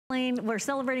We're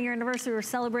celebrating your anniversary. We're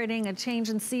celebrating a change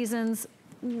in seasons.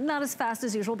 Not as fast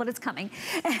as usual, but it's coming.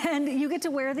 And you get to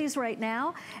wear these right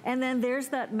now. And then there's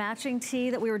that matching tee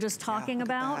that we were just talking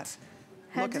about.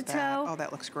 Head to toe. Oh,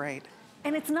 that looks great.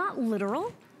 And it's not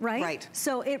literal, right? Right.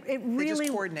 So it really... They just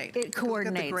coordinate. It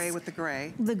coordinates. Look at the gray with the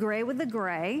gray. The gray with the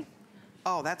gray.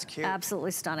 Oh, that's cute.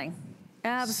 Absolutely stunning.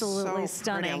 Absolutely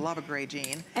stunning. Pretty. I love a gray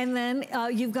jean. And then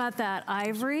you've got that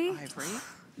ivory. Ivory.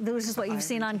 This is what you've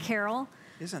seen on Carol.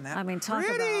 Isn't that I mean, talk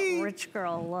pretty? about rich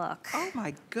girl look. Oh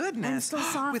my goodness. And still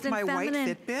soft with and my feminine.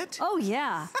 white Fitbit. Oh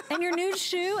yeah. And your nude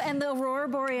shoe and the Aurora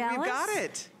Borealis. We've got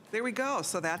it. There we go.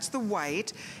 So that's the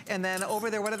white. And then over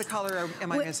there, what other color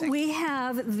am I missing? We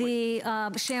have the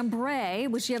chambray,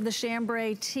 which you have the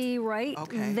chambray tee right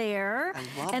there.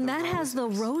 I love and that roses. has the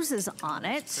roses on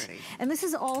it. Pretty. And this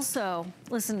is also,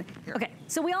 listen, okay,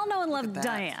 so we all know and love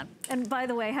Diane. And by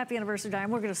the way, happy anniversary,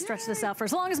 Diane. We're gonna stretch this out for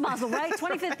as long as possible, right?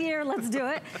 25th year, let's do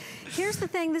it. Here's the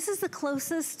thing, this is the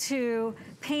closest to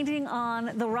painting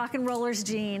on the rock and rollers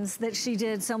jeans that she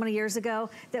did so many years ago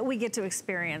that we get to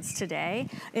experience today.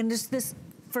 And just this,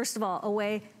 first of all, a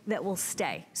way that will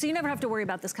stay. So you never have to worry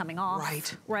about this coming off.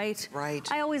 Right. Right?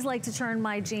 Right. I always like to turn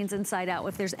my jeans inside out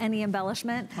if there's any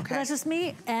embellishment. Okay. But that's just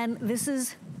me, and this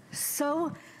is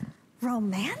so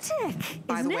romantic,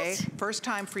 By the way, first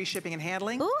time free shipping and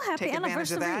handling. Ooh, happy Take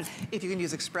advantage of that. anniversary. If you can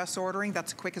use express ordering,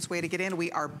 that's the quickest way to get in.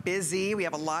 We are busy. We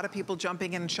have a lot of people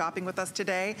jumping in and shopping with us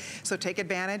today. So take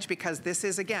advantage because this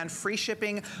is, again, free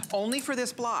shipping only for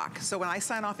this block. So when I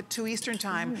sign off at 2 Eastern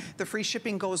time, the free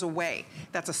shipping goes away.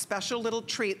 That's a special little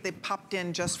treat they popped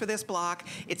in just for this block.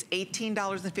 It's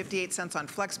 $18.58 on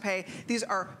FlexPay. These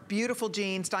are beautiful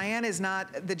jeans. Diane is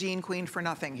not the jean queen for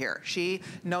nothing here. She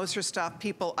knows her stuff.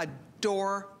 People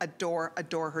adore, adore,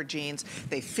 adore her jeans.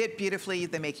 They fit beautifully,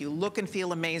 they make you look and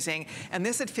feel amazing. And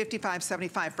this at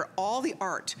 $55.75 for all the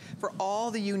art, for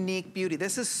all the unique beauty.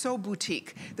 This is so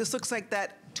boutique. This looks like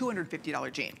that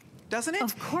 $250 jean. Doesn't it?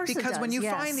 Of course it does, because when you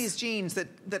find these jeans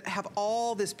that have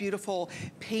all this beautiful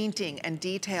painting and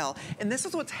detail, and this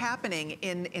is what's happening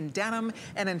in denim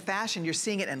and in fashion. You're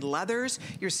seeing it in leathers,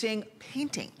 you're seeing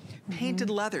painting, painted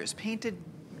leathers, painted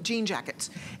jean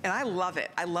jackets. And I love it.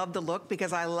 I love the look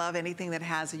because I love anything that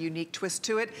has a unique twist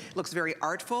to it. It looks very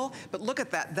artful, but look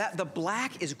at that. The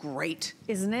black is great.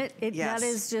 Isn't it? Yes. That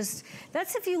is just,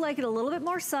 that's if you like it a little bit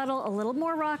more subtle, a little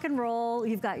more rock and roll.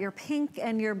 You've got your pink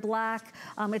and your black.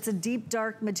 It's a deep,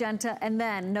 dark magenta. And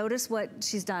then notice what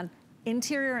she's done.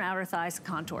 Interior and outer thighs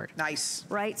contoured. Nice.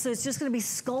 Right, so it's just gonna be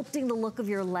sculpting the look of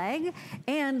your leg.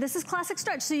 And this is classic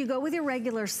stretch, so you go with your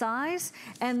regular size.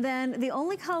 And then the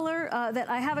only color that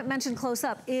I haven't mentioned close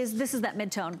up is, this is that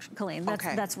mid-tone, Colleen.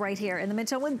 That's right here in the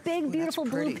mid-tone with big, beautiful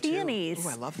blue peonies. Oh,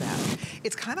 I love that.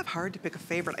 It's kind of hard to pick a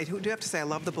favorite. I do have to say, I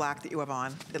love the black that you have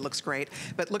on. It looks great.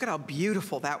 But look at how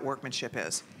beautiful that workmanship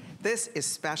is. This is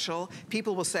special.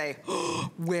 People will say, oh,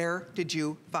 where did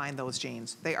you find those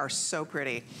jeans? They are so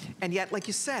pretty. And yet, like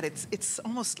you said, it's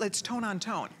almost, it's tone on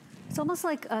tone. It's almost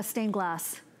like stained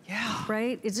glass. Yeah.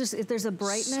 Right? It's just, there's a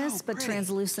brightness, so but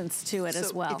translucence to it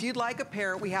as well. If you'd like a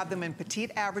pair, we have them in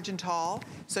petite, average, and tall.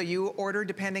 So you order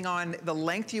depending on the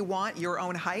length you want, your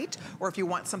own height, or if you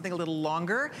want something a little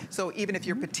longer. So even if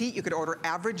you're petite, you could order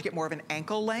average, get more of an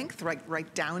ankle length,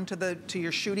 right down to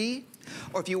your shooty.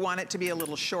 Or if you want it to be a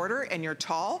little shorter and you're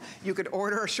tall, you could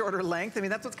order a shorter length. I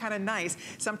mean, that's what's kind of nice.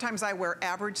 Sometimes I wear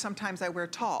average, sometimes I wear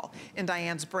tall in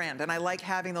Diane's brand. And I like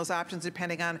having those options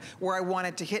depending on where I want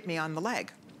it to hit me on the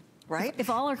leg. Right? If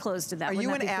all our clothes did that, Are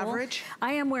you an cool? average?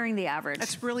 I am wearing the average.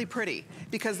 That's really pretty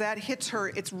because that hits her,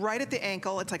 it's right at the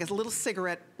ankle. It's like a little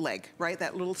cigarette leg, right?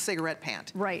 That little cigarette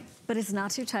pant. Right, but it's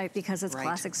not too tight because it's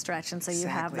classic stretch, and so you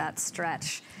have that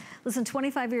stretch. Listen,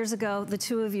 25 years ago, the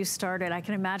two of you started. I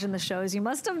can imagine the shows you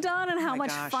must have done and how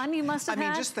much fun you must have had. I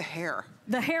mean, just the hair.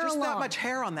 The hair alone. Just that much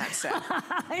hair on that set.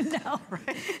 I know.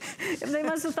 Right? They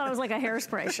must have thought it was like a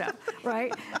hairspray show,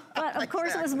 right? But of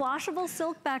course, it was washable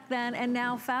silk back then, and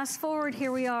now fast forward,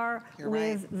 here we are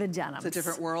with the denim. It's a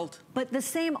different world. But the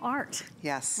same art.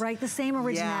 Yes. Right, the same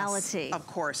originality. Yes, of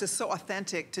course. It's so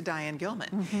authentic to Diane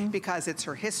Gilman because it's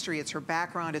her history, it's her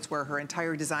background, it's where her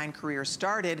entire design career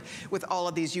started with all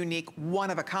of these unique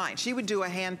one-of-a-kind. She would do a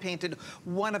hand-painted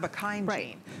one-of-a-kind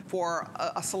jean for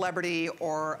a celebrity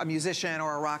or a musician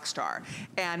or a rock star.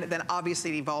 And then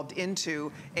obviously it evolved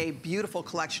into a beautiful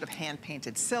collection of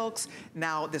hand-painted silks.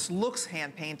 Now this looks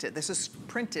hand-painted. This is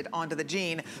printed onto the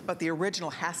jean, but the original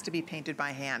has to be painted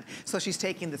by hand. So she's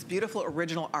taking this beautiful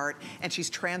original art and she's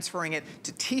transferring it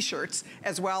to t-shirts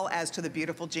as well as to the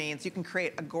beautiful jeans. You can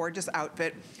create a gorgeous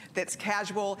outfit that's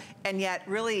casual and yet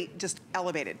really just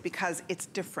elevated because it's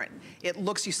different. It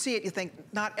looks, you see it, you think,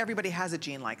 not everybody has a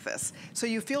jean like this. So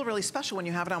you feel really special when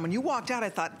you have it on. When you walked out, I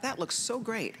thought, that looks so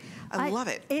great. I love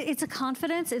it. It's a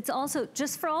confidence. It's also,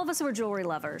 just for all of us who are jewelry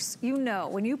lovers, you know,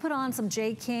 when you put on some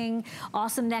J. King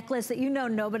awesome necklace that you know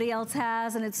nobody else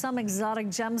has, and it's some exotic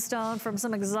gemstone from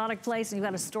some exotic place, and you've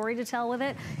got a story to tell with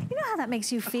it, you know how that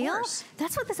makes you feel? Of course.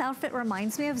 That's what this outfit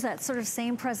reminds me of, is that sort of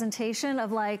same presentation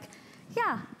of like,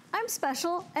 yeah, I'm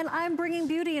special, and I'm bringing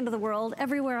beauty into the world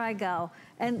everywhere I go.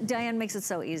 And Diane makes it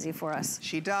so easy for us.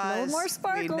 She does. A little more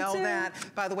sparkle, we know too. that.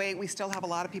 By the way, we still have a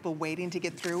lot of people waiting to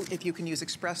get through. If you can use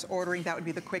express ordering, that would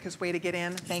be the quickest way to get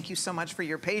in. Thank you so much for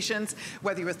your patience.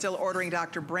 Whether you're still ordering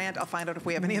Dr. Brandt, I'll find out if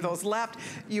we have any of those left.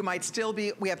 You might still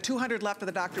be, we have 200 left of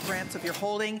the Dr. Brandt, so if you're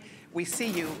holding, we see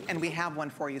you and we have one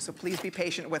for you, so please be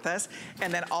patient with us.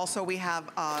 And then also we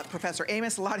have Professor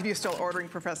Amos. A lot of you are still ordering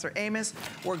Professor Amos.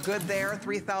 We're good there.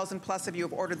 3,000 plus of you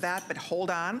have ordered that, but hold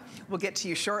on. We'll get to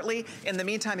you shortly. In the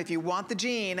meantime, if you want the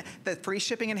jean, the free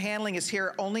shipping and handling is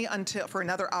here only for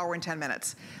another hour and 10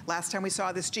 minutes. Last time we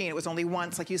saw this jean, it was only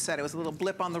once, like you said, it was a little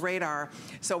blip on the radar.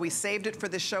 So we saved it for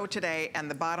this show today, and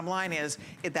the bottom line is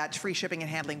that free shipping and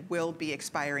handling will be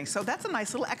expiring. So that's a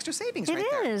nice little extra savings right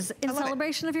there. It is, in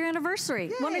celebration of your anniversary.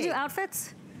 Yay. Want to do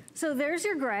outfits? So there's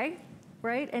your gray,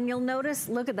 right? And you'll notice,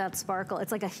 look at that sparkle.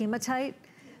 It's like a hematite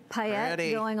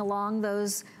paillette going along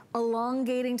those,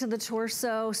 elongating to the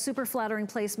torso, super flattering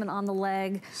placement on the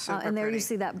leg. And there you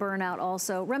see that burnout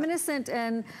also. Reminiscent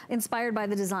and inspired by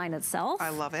the design itself. I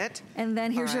love it. And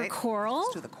then here's your coral.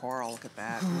 Let's do the coral, look at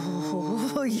that.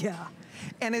 Oh, yeah.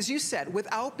 And as you said,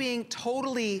 without being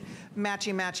totally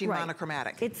matchy-matchy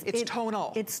monochromatic. It's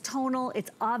tonal. It's tonal. It's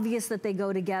obvious that they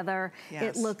go together.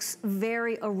 Yes. It looks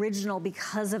very original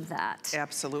because of that.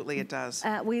 Absolutely, it does.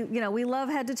 We love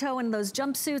head to toe and those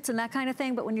jumpsuits and that kind of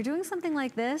thing, but when you're doing something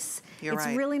like this, it's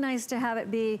really nice to have it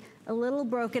be a little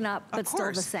broken up, but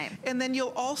still the same. And then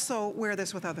you'll also wear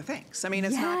this with other things. I mean,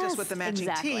 it's not just with the matching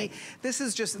tee.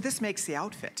 This makes the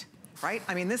outfit, right?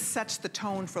 I mean, this sets the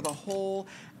tone for the whole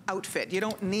outfit. You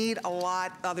don't need a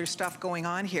lot of other stuff going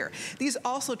on here. These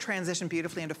also transition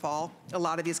beautifully into fall. A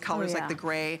lot of these colors like the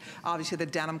gray, obviously the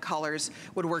denim colors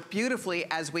would work beautifully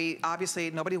as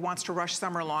obviously nobody wants to rush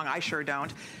summer along. I sure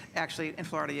don't. Actually, in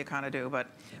Florida you kind of do,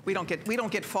 but we don't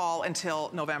get fall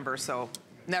until November, so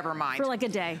never mind. For like a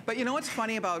day. But you know what's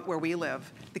funny about where we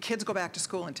live? The kids go back to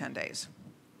school in 10 days.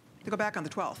 They go back on the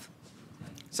 12th.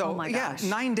 So yeah,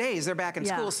 9 days they're back in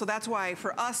school. So that's why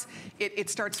for us, it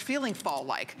starts feeling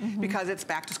fall-like because it's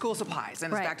back to school supplies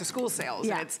and it's back to school sales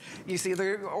and you see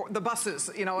the buses,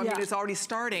 I mean, it's already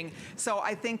starting. So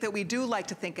I think that we do like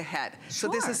to think ahead. So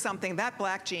this is something, that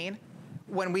black jean,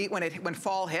 when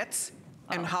fall hits,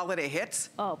 and holiday hits.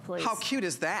 Oh, please. How cute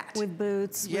is that? With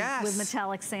boots, with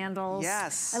metallic sandals.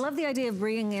 Yes. I love the idea of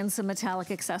bringing in some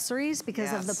metallic accessories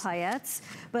because of the paillettes.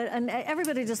 And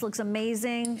everybody just looks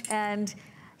amazing. And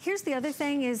here's the other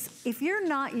thing is, if you're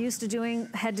not used to doing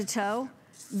head to toe,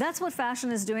 that's what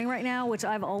fashion is doing right now, which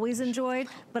I've always enjoyed.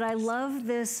 But I love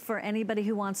this for anybody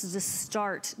who wants to just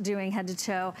start doing head to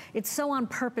toe. It's so on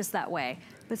purpose that way,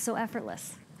 but so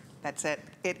effortless. That's it.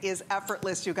 It is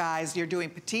effortless, you guys. You're doing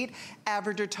petite,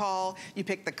 average, or tall. You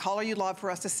pick the color you'd love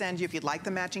for us to send you if you'd like the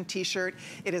matching t-shirt.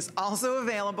 It is also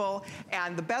available.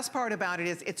 And the best part about it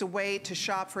is it's a way to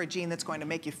shop for a jean that's going to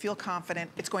make you feel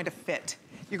confident. It's going to fit.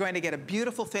 You're going to get a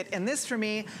beautiful fit. And this, for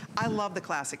me, I love the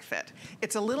classic fit.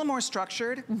 It's a little more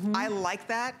structured. I like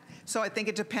that. So I think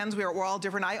it depends. We're all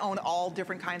different. I own all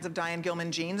different kinds of Diane Gilman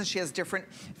jeans, and she has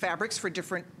different fabrics for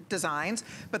different designs.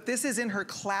 But this is in her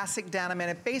classic denim,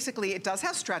 and it does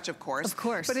have stretch, of course. Of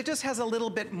course. But it just has a little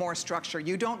bit more structure.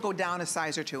 You don't go down a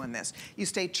size or two in this. You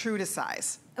stay true to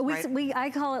size.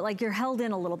 I call it like you're held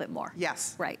in a little bit more.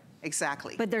 Yes. Right.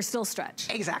 Exactly. But there's still stretch.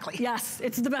 Exactly. Yes,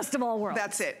 it's the best of all worlds.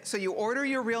 That's it. So you order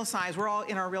your real size. We're all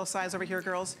in our real size over here,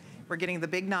 girls. We're getting the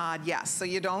big nod, yes. So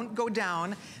you don't go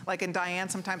down, like in Diane,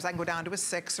 sometimes I can go down to a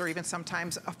 6 or even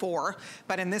sometimes a 4,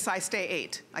 but in this I stay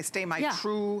 8. I stay my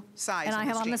true size. And I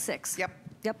have on the 6. Yep.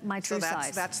 Yep, my true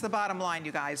size. That's the bottom line,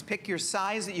 you guys. Pick your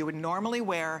size that you would normally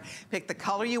wear, pick the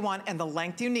color you want and the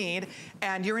length you need,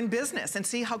 and you're in business. And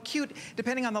see how cute,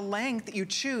 depending on the length that you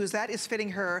choose, that is fitting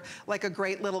her like a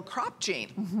great little crop jean,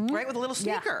 right? With a little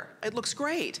sneaker. Yeah. It looks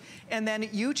great. And then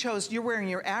you're wearing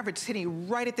your average, it's hitting you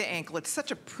right at the ankle. It's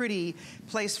such a pretty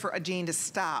place for a jean to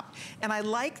stop. And I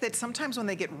like that sometimes when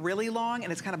they get really long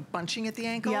and it's kind of bunching at the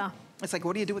ankle, it's like,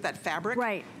 what do you do with that fabric?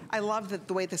 Right. I love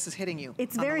the way this is hitting you.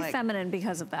 It's very feminine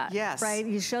because of that. Yes. Right?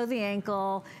 You show the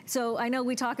ankle. So I know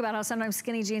we talk about how sometimes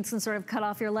skinny jeans can sort of cut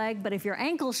off your leg, but if your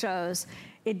ankle shows,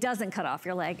 it doesn't cut off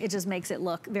your leg. It just makes it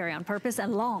look very on purpose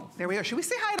and long. There we go. Should we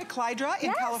say hi to Clydra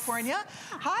in California?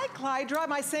 Hi, Clydra.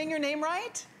 Am I saying your name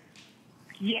right?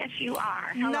 Yes, you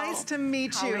are. Hello. Nice to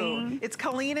meet Colleen. you. It's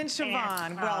Colleen and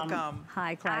Siobhan. And, welcome.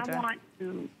 Hi, Clydra. I want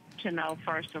you to know,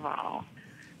 first of all,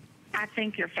 I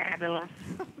think you're fabulous.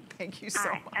 Thank you so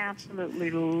much. I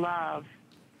absolutely love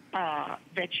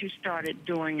that you started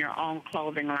doing your own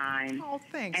clothing line. Oh,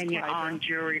 thanks, and your Clydra. own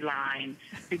jewelry line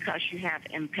because you have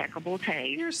impeccable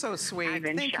taste. You're so sweet. I've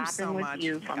been Thank shopping you so with much.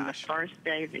 you from the first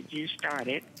day that you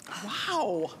started.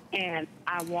 Wow. And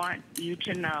I want you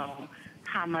to know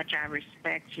how much I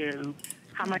respect you,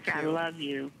 how much I love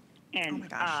you,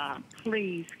 and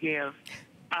please give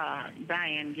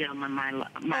Diane Gilman my love.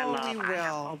 We will. I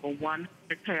have over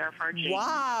 100 pair of her jeans.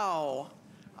 Wow.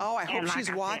 Oh, I hope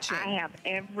she's watching. I have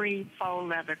every faux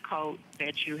leather coat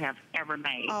that you have ever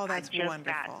made. Oh, that's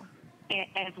wonderful.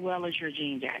 As well as your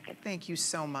jean jacket. Thank you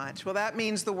so much. Well, that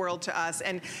means the world to us.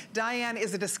 And Diane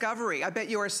is a discovery. I bet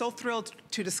you are so thrilled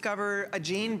to discover a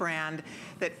jean brand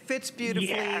that fits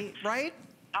beautifully, right?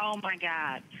 Oh, my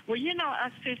God. Well, you know,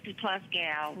 us 50-plus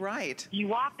gals. Right. You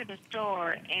walk in the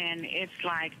store, and it's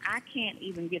like, I can't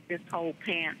even get this whole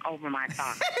pant over my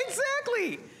thigh.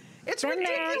 Exactly. It's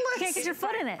ridiculous. Can't get your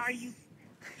foot in it.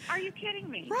 Are you kidding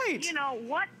me? Right. You know,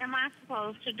 what am I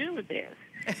supposed to do with this?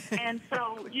 And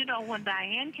so, you know, when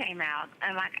Diane came out,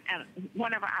 and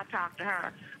whenever I talked to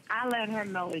her, I let her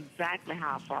know exactly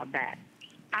how far back.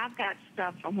 I've got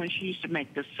stuff from when she used to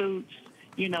make the suits,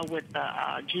 you know, with the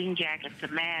jean jackets to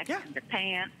match and the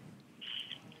pants.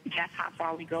 That's how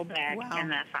far we go back, and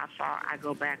that's how far I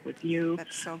go back with you.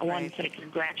 That's so great. I want to say Thank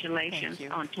congratulations you.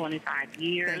 on 25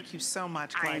 years. Thank you so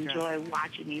much, Clydra. I enjoy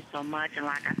watching you so much, and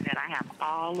like I said, I have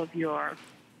all of your,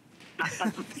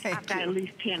 I've got at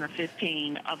least 10 or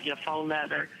 15 of your faux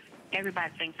leather.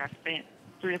 Everybody thinks I spent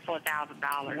 $3,000 or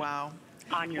 $4,000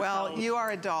 on your Well, clothes. you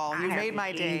are a doll. You made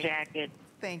my day. Jean jacket.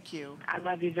 Thank you. I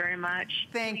love you very much.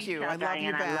 Thank you. I love Diane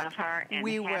you back. I love her. And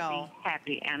we will.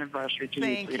 Happy anniversary to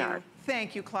Thank you, sweetheart.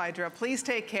 Thank you, Clydra. Please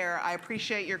take care. I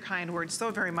appreciate your kind words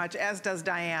so very much, as does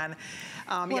Diane.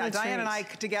 Diane and I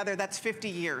together, that's 50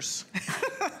 years.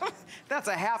 That's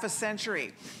a half a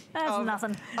century. That's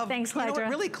nothing. Thanks, Clydra. You know what,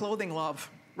 really clothing love,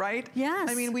 right? Yes.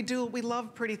 I mean, we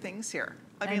love pretty things here.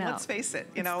 I mean, let's face it,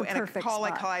 you know, and a call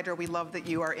like Clydra, we love that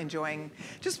you are enjoying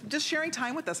just sharing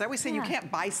time with us. I always say you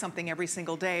can't buy something every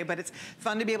single day, but it's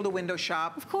fun to be able to window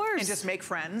shop. Of course. And just make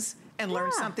friends and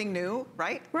learn something new,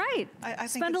 right? Right. I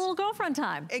think spend a little girlfriend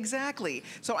time. Exactly.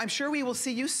 So I'm sure we will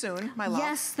see you soon, my love.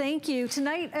 Yes, thank you.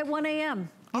 Tonight at 1 a.m.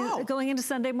 Going into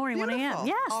Sunday morning, beautiful. 1 a.m.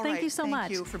 Yes, thank you so much.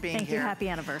 Thank you for being here. Thank you. Happy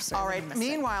anniversary. All right.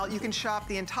 Meanwhile, you can shop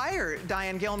the entire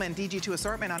Diane Gilman DG2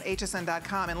 assortment on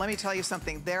hsn.com. And let me tell you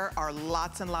something. There are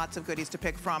lots and lots of goodies to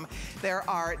pick from. There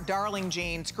are darling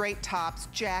jeans, great tops,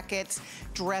 jackets,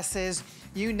 dresses,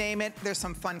 you name it. There's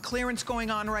some fun clearance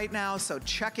going on right now, so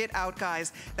check it out,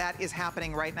 guys. That is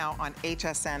happening right now on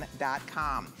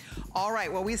hsn.com. All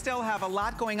right, well, we still have a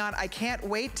lot going on. I can't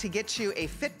wait to get you a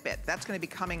Fitbit. That's going to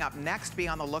be coming up next. Be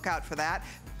on the lookout for that.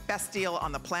 Best deal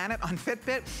on the planet on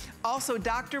Fitbit. Also,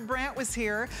 Dr. Brandt was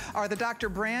here, or the Dr.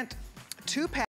 Brandt 2-pack.